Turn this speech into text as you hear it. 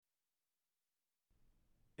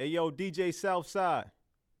Hey yo, Djsouthside,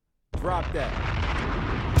 drop that.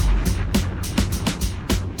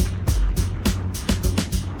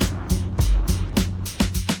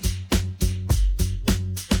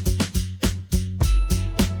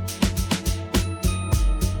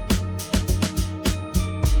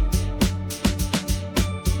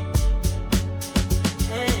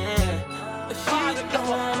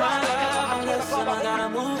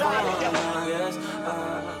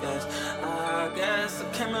 I guess I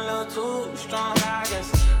came a little too strong, I guess.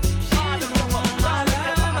 She don't want my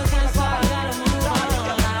love, I guess I gotta move on,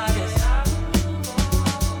 I guess. I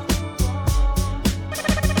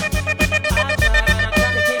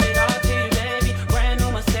tried to give it all to you, baby. Brand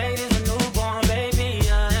new Mercedes, a newborn baby.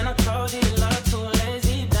 And I told you love too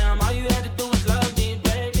lazy. Damn, all you had to do was love me,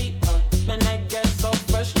 baby. Man, that gets so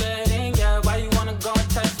frustrating, yeah. Why you wanna go and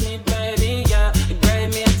test me, baby? Yeah, you grade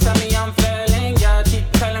me and tell me I'm failing, yeah.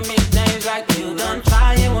 Keep telling me things like you done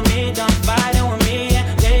trying with me, done fighting with me.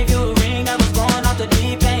 Gave you a ring, I was going off the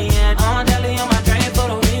deep end. On daily on my drain for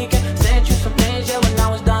the weekend. Sent you some things, yeah, when I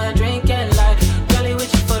was done drinking. Like, really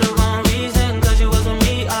with you for the wrong reason. Cause you was with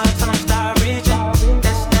me all the time, start reaching.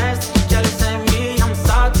 That's nasty, you jealous of me. I'm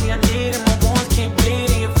salty, I need it, my wounds keep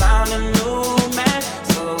bleeding. You found a new man,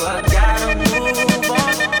 so I gotta move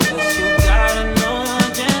on. Cause you got a new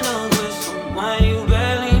agenda with someone you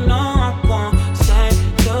barely know. I won't say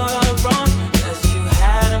you're wrong. Guess you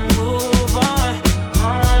had to move on.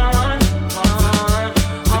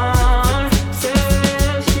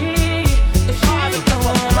 Said she, if she don't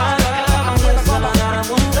want my love, I guess I gotta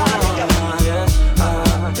move on.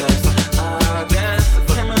 I guess I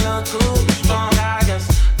came a little too strong, I guess.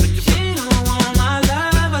 She don't want my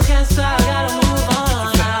love, I guess I gotta move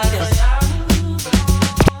on.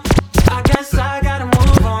 I guess I gotta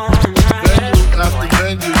move on. Venue after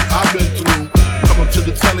venue, I've been through. Come up to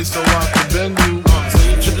the telly so I can bend you.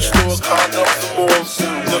 Take you to the store, condoms and more.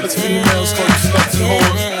 Tell us females, call you sluts and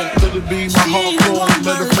whores. Could it be my hardcore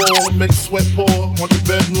metaphor? Make sweat pour on the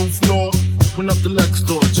bedroom floor. Open up the Lex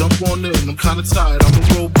door, jump on in. I'm kinda tired, I'ma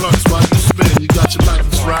roll blunts while you spin. You got your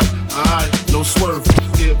license right, alright, no swerve.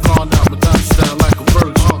 Here gone out, Madonna style like a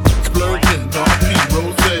virgin. Splurge in, dark P,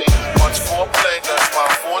 rosé. Much foreplay, that's my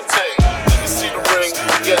forte. You see the ring,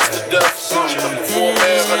 yes to death. Four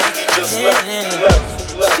man, like he just left.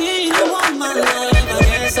 She don't want my love, I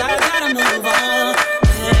guess I gotta move on.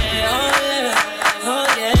 Hey, oh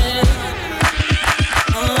yeah.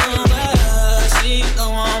 She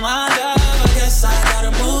don't want my love, I guess I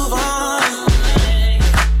gotta move on.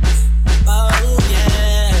 Oh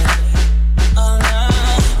yeah. Oh no.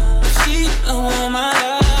 She don't want my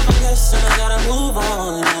love, I guess I gotta move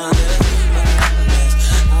on.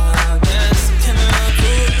 I guess I can't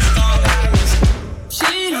too strong, I guess.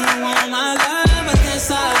 She don't want my love, I guess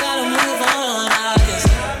I gotta move on, I guess.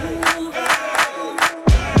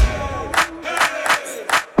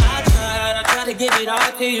 I tried to give it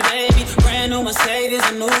all to you, baby. Brand new Mercedes,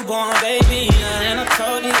 a newborn baby. And I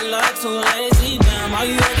told you love too lazy. Damn, all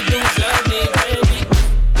you had to do was love me, baby.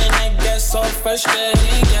 And that gets so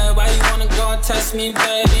frustrating, yeah. Why you wanna go and test me,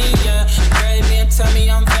 baby? Yeah, grade me and tell me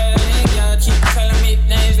I'm failing, yeah. Keep telling me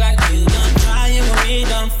things like you done trying with me,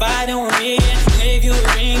 done fighting with me. Gave you a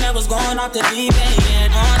ring that was going off the deep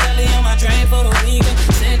end. On daily on my drain for the weekend.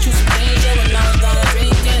 Sent you some things, yeah, when I was done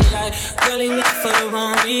drinking. Like, really with you for the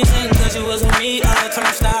wrong reason. Cause you was with me all the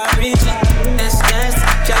time, start reaching. That's nasty,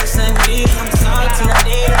 jealous of me. I'm salty, I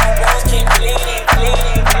need it, my wounds keep bleeding.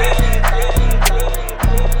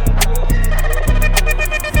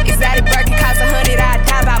 Exotic Birkin cost 100, I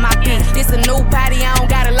die by my beat. This a new body, I don't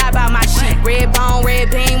gotta lie about my shit. Red bone, red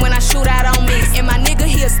beam, when I shoot out on me. And my nigga,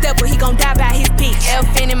 he a stepper, he gon' die by his beat.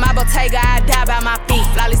 Elephant in my Bottega, I die by my feet.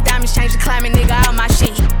 Flawless diamonds change the climate, nigga, all my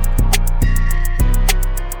shit.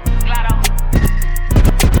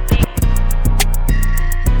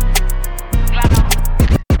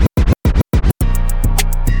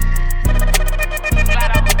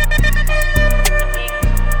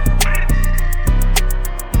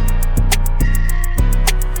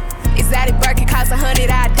 Exotic Birkin cost 100,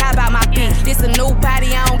 I die by my beat. This a new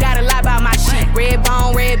body, I don't gotta lie about my shit. Red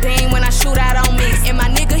bone, red beam, when I shoot out on me. And my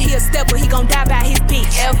nigga, he a stepper, he gon' die by his beat.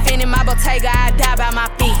 Elephant in my Bottega, I die by my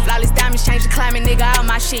feet. Flawless diamonds change the climate, nigga, all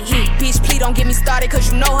my shit heat. Bitch, please don't get me started,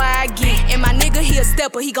 cause you know how I get. And my nigga, he a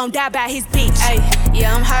stepper, he gon' die by his beat. Ayy,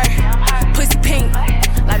 yeah, I'm hurt. Pussy pink,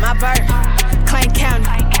 like my bird. Clank County,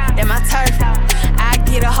 that my turf. I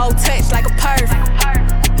get a whole touch like a perv.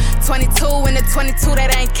 22 in the 22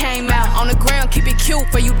 that ain't came out. On the ground, keep it cute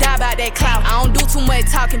for you die by that clout. I don't do too much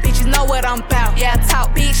talking, bitches know what I'm about. Yeah, I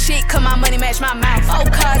talk big shit, cause my money match my mouth. 4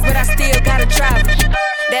 cars, but I still got a driver.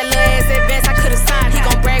 That little ass advance I could've signed. He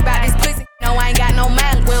gon' brag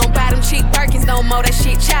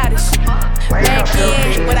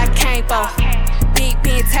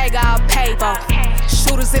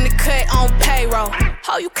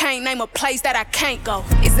Oh, you can't name a place that I can't go.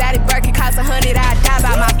 Exotic Birkin cost 100, I die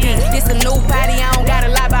by my feet. This a new body, I don't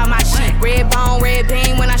gotta lie about my shit. Red bone, red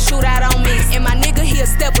beam, when I shoot out on me. And my nigga, he a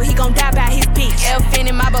stepper, he gon' die by his beat.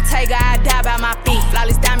 Elfin in my Bottega, I die by my feet.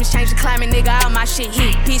 Flawless diamonds change the climate, nigga, all my shit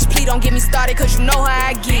heat. Bitch, please don't get me started, cause you know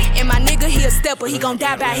how I get. And my nigga, he a stepper, he gon'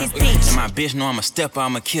 die by his beat. And my bitch know I'm a stepper,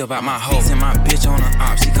 I'ma kill by my hoe. And my bitch on the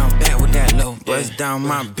op, she come back with that low. Bust down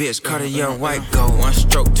my bitch, Cartier white gold. One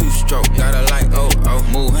stroke, two stroke, gotta like oh.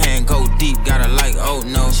 Move hand, go deep, gotta like oh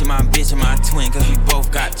no. She my bitch and my twin, cause we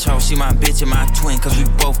both got chose. She my bitch and my twin, cause we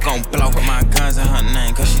both gon' blow. Put my guns in her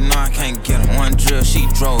name, cause she know I can't get her. One drill, she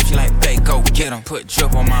drove, she like, babe, go get him. Put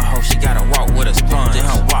drip on my hoe, she gotta walk with a sponge. Then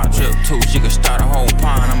her walk drip too, she could start a whole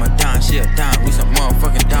pond. I'm a dime, she a dime, we some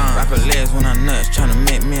motherfucking dime. Wrap her legs when I nuts, tryna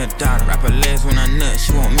make me a daughter. Wrap her legs when I nuts,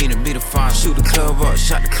 she want me to be the father. Shoot the club up,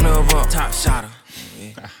 shot the club up, top shotter.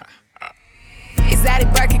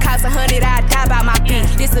 Exotic Birkin cost 100, I die by my feet.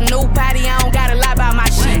 This a new body, I don't gotta lie about my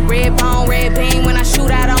shit. Red bone, red beam, when I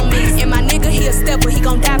shoot out on me. And my nigga, he a stepper, he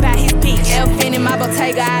gon' die by his beat. Elfin in my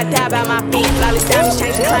Bottega, I die by my feet. Flawless diamonds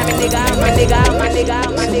change the climate, nigga, I'm my nigga, I'm my nigga,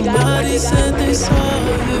 I'm my nigga. Somebody said they saw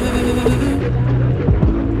you.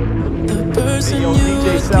 The person Hey, yo, you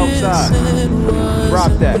DJ were Southside. kissing was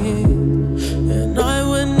Drop that. me. And I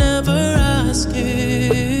would never ask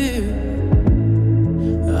you.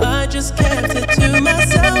 I just kept it to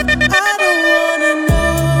myself. I don't wanna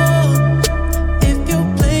know if you're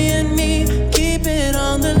playing me. Keep it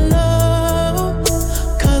on the low,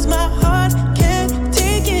 cause my heart can't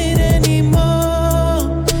take it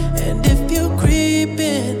anymore. And if you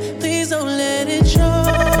creepin', please don't let it show.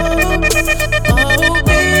 Oh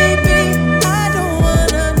baby, I don't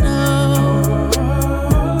wanna know.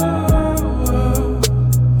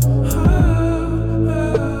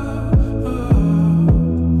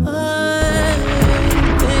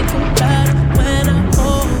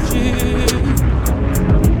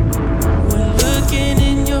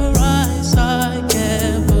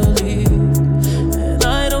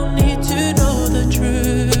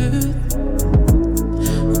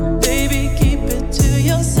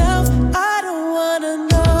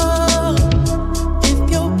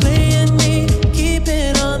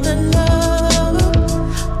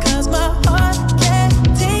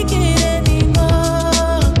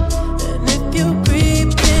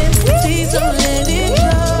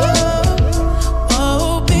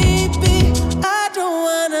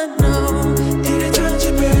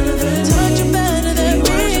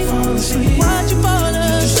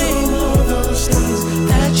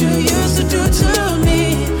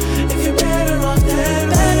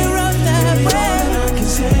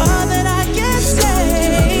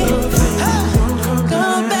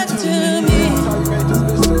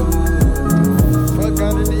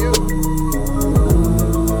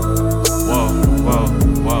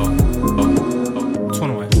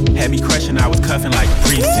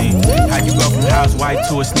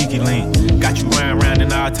 To a sneaky link. Got you riding around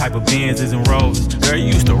in all type of Benzes and Rovers. Girl, you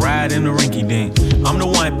used to ride in the rinky dink. I'm the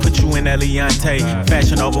one put you in that Leontay.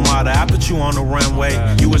 Fashion over model, I put you on the runway.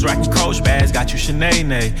 You was rocking Coach bags, got you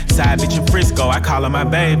Sinead. Side bitch in Frisco, I call her my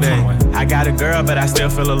baby. I got a girl, but I still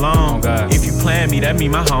feel alone. If you plan me, that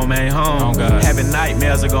mean my home ain't home. Having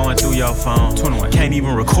nightmares are going through your phone. Can't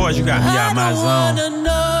even record, you got me out my zone. I don't wanna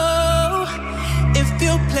know if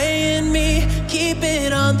you're playing me. Keep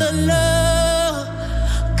it on the low,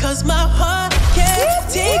 cause my heart can't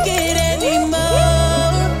take it anymore.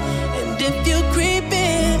 And if you're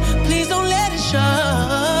creeping, please don't let it show.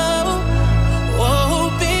 Oh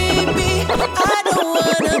baby, I don't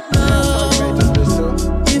wanna know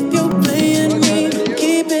if you're playing me.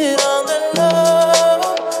 Keep it on the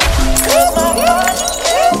low, cause my heart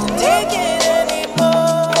can't take it anymore.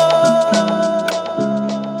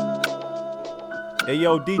 Hey,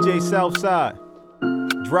 yo, DJ Southside.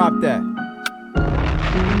 Drop that.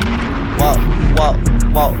 Walk, walk,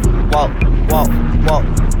 walk, walk, walk, walk,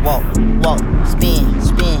 walk, walk. Spin,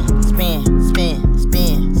 spin, spin, spin,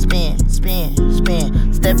 spin, spin, spin,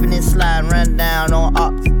 spin. Stepping and sliding, run down on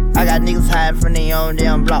ops. I got niggas hiding from their own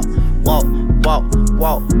damn block. Walk, walk,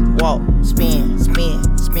 walk, walk. Spin, spin,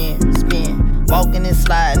 spin, spin. Walking and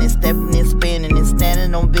sliding and stepping and spinning and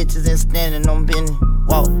standing on bitches and standing on business.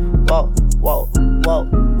 Walk, walk, walk, walk,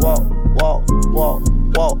 walk, walk, walk,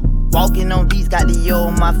 walk. Walking on beats, got the yo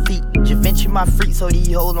on my feet. Javinci my freak, so these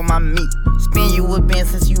hoes on my meat. Spin you a bin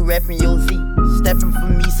since you rapping your Z. Stepping for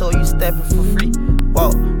me, so you stepping for free.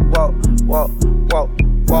 Walk, walk, walk, walk,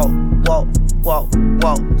 walk, walk, walk,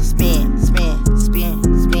 walk. Spin, spin, spin,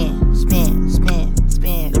 spin, spin, spin,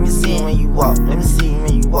 spin. Let me see when you walk. Let me see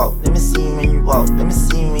when you walk. Let me see when you walk. Let me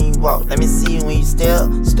see when you walk. Let me see when you step,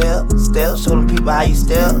 step, step. Show them people how you step.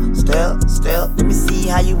 step. Let me see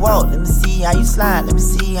how you walk. Let me see how you slide. Let me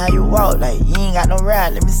see how you walk. Like you ain't got no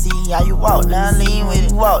ride. Let me see how you walk. Now lean with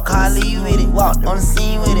it, walk. Car lean with it, walk. On the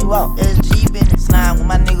scene with it, walk. SG business. Slide with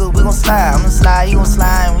my nigga, we gon' slide. I'ma slide, you gon'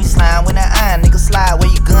 slide. We slide with that iron, nigga. Slide where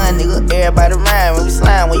you gun, nigga. Everybody rhyme when we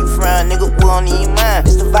slide. Where you from, nigga? We don't need mine.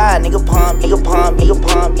 It's the vibe, nigga. Pump, nigga. Pump, nigga.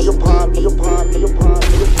 Pump, nigga. Pump, nigga. Pump, nigga. Pump,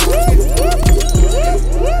 nigga.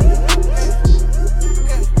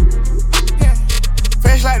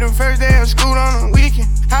 Fresh like the first day of school on the weekend.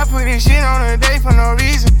 I put this shit on a day for no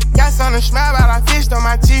reason. Got something to smile about, I fished on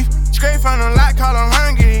my teeth. Straight from the lot, call them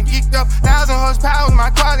hungry, geeked up. 1,000 horsepower, my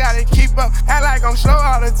car gotta keep up. Act like I'm slow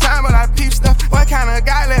all the time, but I peep stuff. What kind of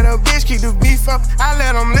guy let a bitch keep the beef up? I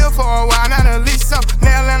let them live for a while, not a lease up.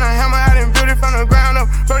 Nail and a hammer, I done built it from the ground up.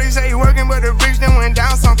 Brody say he working, but the bricks then went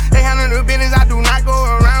down some. They handle the business, I do not go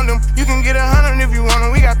around them. You can get 100 if you want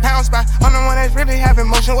them, we got pound spots. I'm the one that's really having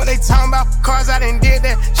motion, what they talking about? Cars, I done did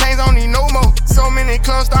that, chains don't need no more. So many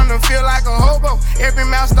clothes starting to feel like a hobo. Every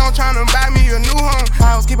milestone trying to buy me a new home.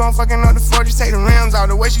 I was keep on fucking up the 40, take the rims out.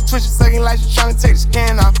 The way she twitch it, sucking like she trying to take the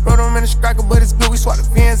skin off. Wrote them in the scracker, but it's good, we swap the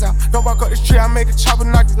fins out. Don't walk up this tree, I make a chopper,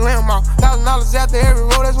 knock his limb off. $1,000 after every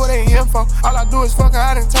roll, that's what they here for. All I do is fuck her,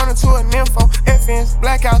 I done turn her to a nympho. FNs,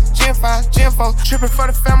 blackouts, Gen 5s, Gen 4s. Tripping for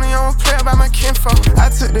the family, I don't care about my kinfolk. I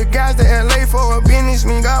took the guys to LA for a business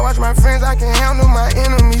meet. God watch my friends, I can handle my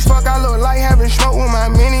enemies. Fuck, I look like having smoke with my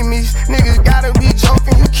mini-me's. Niggas gotta be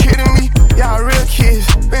joking, you kidding me? Y'all real kids.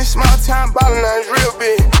 Been small time ballin', now it's real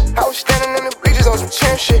big. I was standing in the bleachers on some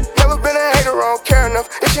champ shit. Never been a hater, I don't care enough.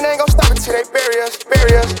 This shit ain't gon' stop until they bury us,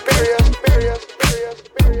 bury us, bury us, bury us, bury us,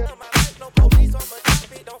 bury us.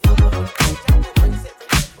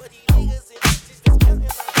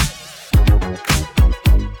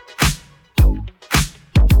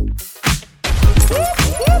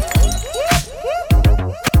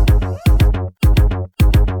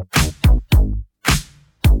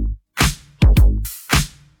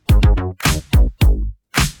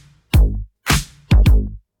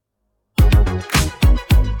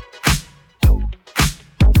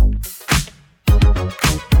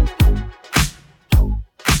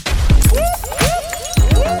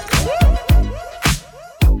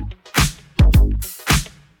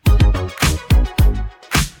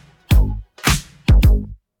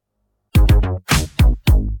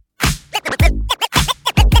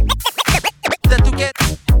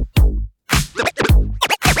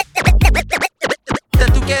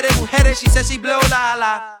 She said she blow la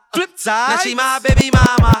la. Flip side. Now she my baby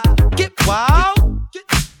mama. Get wild.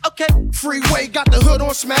 Okay. Freeway got the hood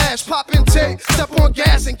on smash, pop and take, step on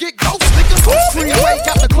gas and get ghost, nigga. Freeway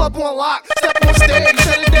got the club on lock, step on stage,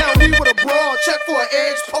 shut it down, we with a brawl, check for an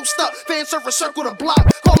edge, post up, fan service circle the block,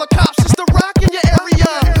 call the cops, it's the rock in your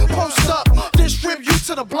area. Post up, distribute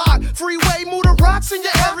to the block, freeway move the rocks in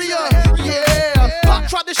your area. Yeah, Pop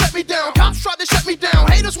tried to shut me down, cops tried to shut me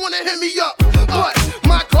down, haters wanna hit me up, but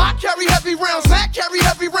my Glock carry heavy rounds, Mac carry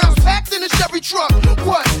heavy rounds, packed in a Chevy truck.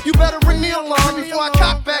 What? You better ring the alarm before I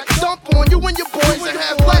cock back, dump on you and your boys and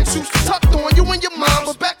have black suits tucked on you and your mom.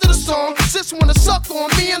 But back to the song, sis wanna suck on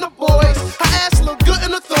me and the boys. Her ass look good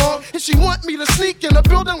in the thong, and she want me to sneak in the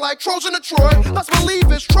building like Trojan to Troy. Let's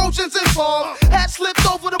believe it's Trojans involved. Hat slipped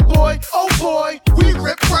over the boy, oh boy, we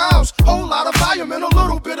rip crowds. Whole lot of volume and a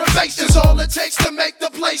little bit of bass is all it takes to make the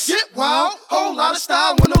place get wild. Whole lot of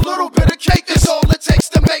style and a little bit of cake is all it takes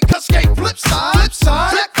to make us skate. Flip side,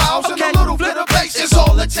 black vowels and a little bit of bass is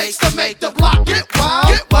all it takes to make the block get wild.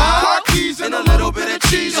 Car keys and a little bit of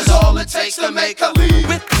cheese is all it takes to make a leave.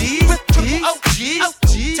 With these,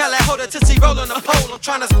 OGs. Tell that hoe to see roll on the pole. I'm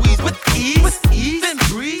tryna squeeze with ease. Then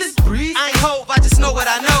breeze. I ain't hope, I just know what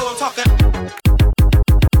I know. I'm talking.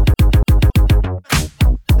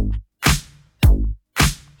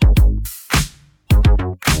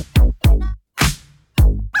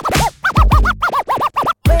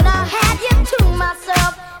 When I had you to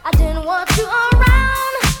myself, I didn't want you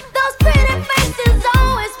around. Those pretty faces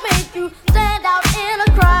always make you stand out in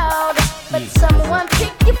a crowd. But someone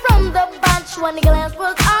picked you from the bunch. One glance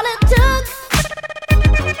was all it took.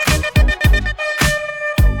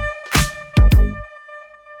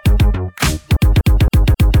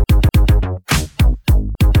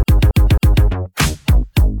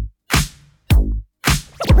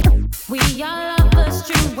 We are lovers,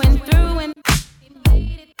 true went through and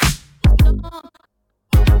made it to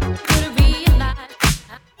realize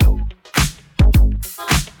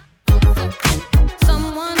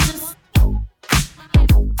someone just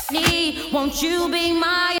need. Won't you be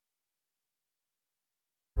my?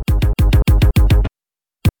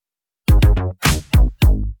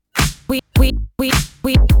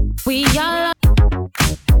 We are.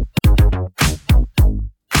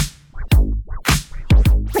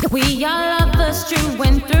 We are lovers through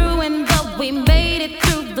and through, and though we made it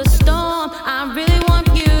through the storm, I really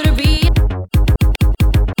want you to be.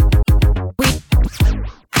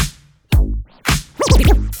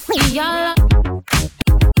 We are.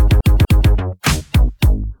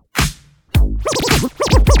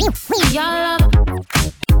 We are.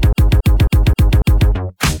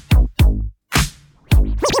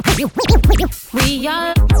 We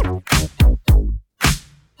are.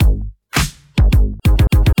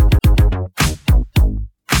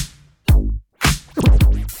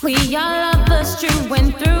 We are lovers through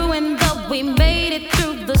and through, and though we made it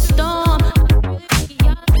through the storm.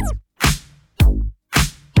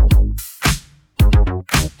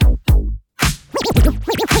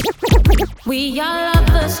 We are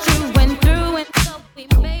lovers through and through, and though we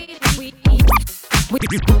made it, we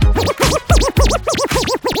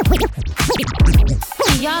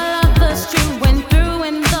are lovers through and through,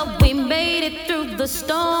 and though we made it through the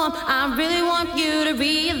storm, I really want you to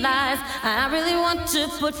realize, I really want to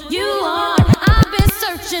put you on. I've been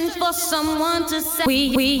searching for someone to say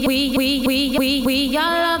we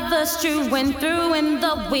are lovers through and through, and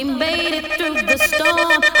though we made it through the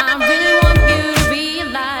storm, I really want you to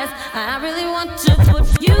realize, I really want to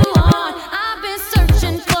put you on. I've been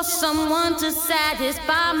searching for someone to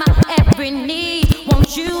satisfy my every need.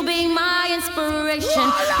 Won't you be my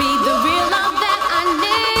inspiration? Be the real love that I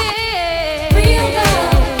need. Real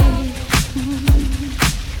love.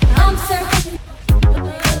 I'm searching.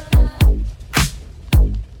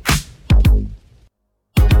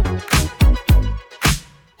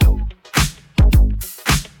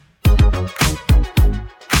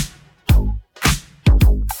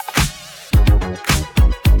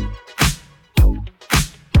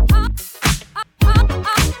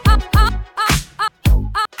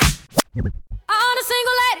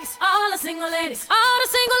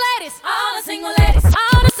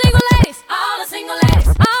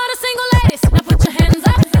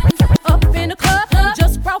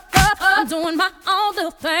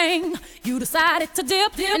 To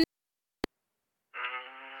dip.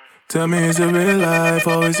 Tell me, is it real life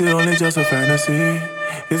or is it only just a fantasy?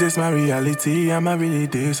 Is this my reality? Am I really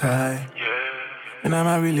this high? Yeah. And am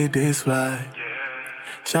I really this fly? Yeah.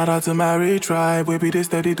 Shout out to my retribe, we be this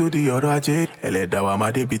steady to the other J. Eledawa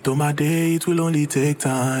my day beat to my day, it will only take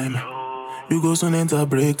time. You go soon enter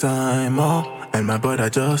break time, oh. And my brother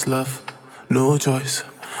just love, no choice.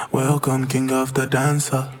 Welcome, king of the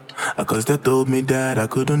dancer. Cause they told me that I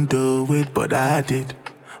couldn't do it, but I did.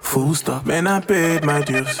 Full stop, man, I paid my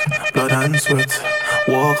dues. Blood and sweat.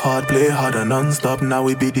 Work hard, play hard and non-stop. Now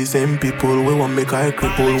we be the same people. We won't make I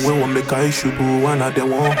cripple, we won't make I shubu. One of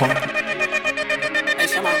them won't hurt.